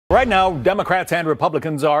Right now, Democrats and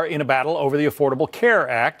Republicans are in a battle over the Affordable Care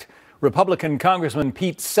Act. Republican Congressman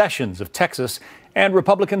Pete Sessions of Texas and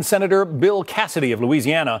Republican Senator Bill Cassidy of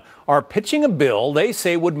Louisiana are pitching a bill they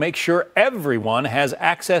say would make sure everyone has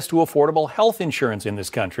access to affordable health insurance in this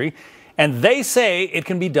country. And they say it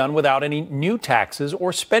can be done without any new taxes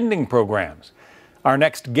or spending programs. Our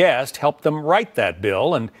next guest helped them write that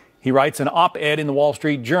bill, and he writes an op-ed in the Wall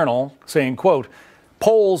Street Journal saying, quote,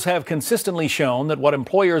 "Polls have consistently shown that what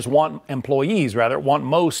employees want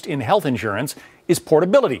most in health insurance is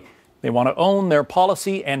portability. They want to own their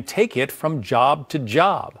policy and take it from job to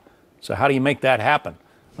job." So how do you make that happen?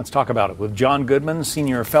 Let's talk about it with John Goodman,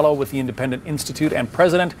 Senior Fellow with the Independent Institute and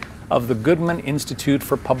President of the Goodman Institute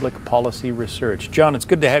for Public Policy Research. John, it's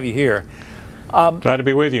good to have you here. Glad to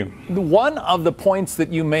be with you. One of the points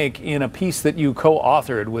that you make in a piece that you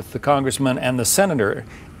co-authored with the congressman and the senator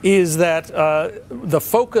is that the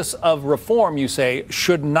focus of reform, you say,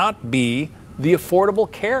 should not be the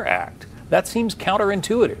Affordable Care Act. That seems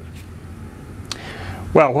counterintuitive.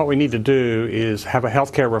 Well, what we need to do is have a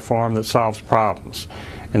health care reform that solves problems.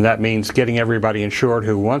 And that means getting everybody insured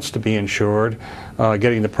who wants to be insured,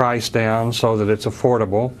 getting the price down so that it's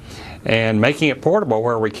affordable, and making it portable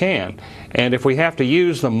where we can. And if we have to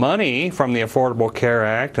use the money from the Affordable Care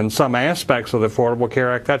Act and some aspects of the Affordable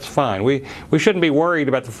Care Act, that's fine. We shouldn't be worried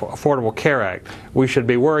about the Affordable Care Act. We should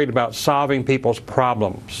be worried about solving people's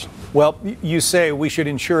problems. Well, you say we should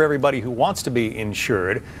insure everybody who wants to be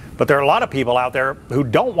insured, but there are a lot of people out there who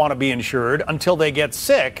don't want to be insured until they get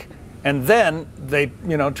sick, and then they,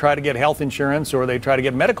 try to get health insurance or they try to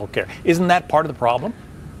get medical care. Isn't that part of the problem?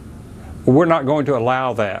 We're not going to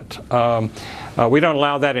allow that. We don't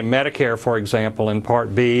allow that in Medicare, for example, in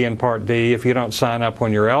Part B and Part D. If you don't sign up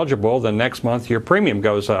when you're eligible, then next month your premium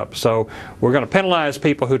goes up. So we're going to penalize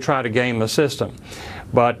people who try to game the system.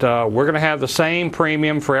 But we're going to have the same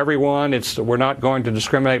premium for everyone. We're not going to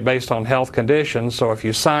discriminate based on health conditions. So if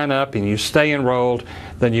you sign up and you stay enrolled,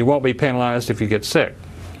 then you won't be penalized if you get sick.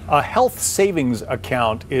 A health savings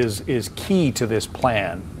account is key to this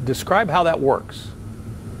plan. Describe how that works.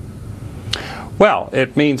 Well,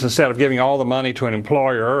 it means instead of giving all the money to an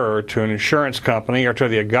employer or to an insurance company or to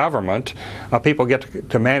the government, people get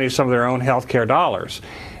to manage some of their own health care dollars.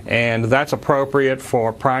 And that's appropriate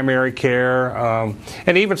for primary care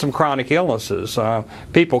and even some chronic illnesses.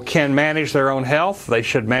 People can manage their own health. They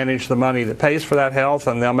should manage the money that pays for that health,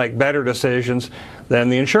 and they'll make better decisions than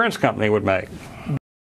the insurance company would make.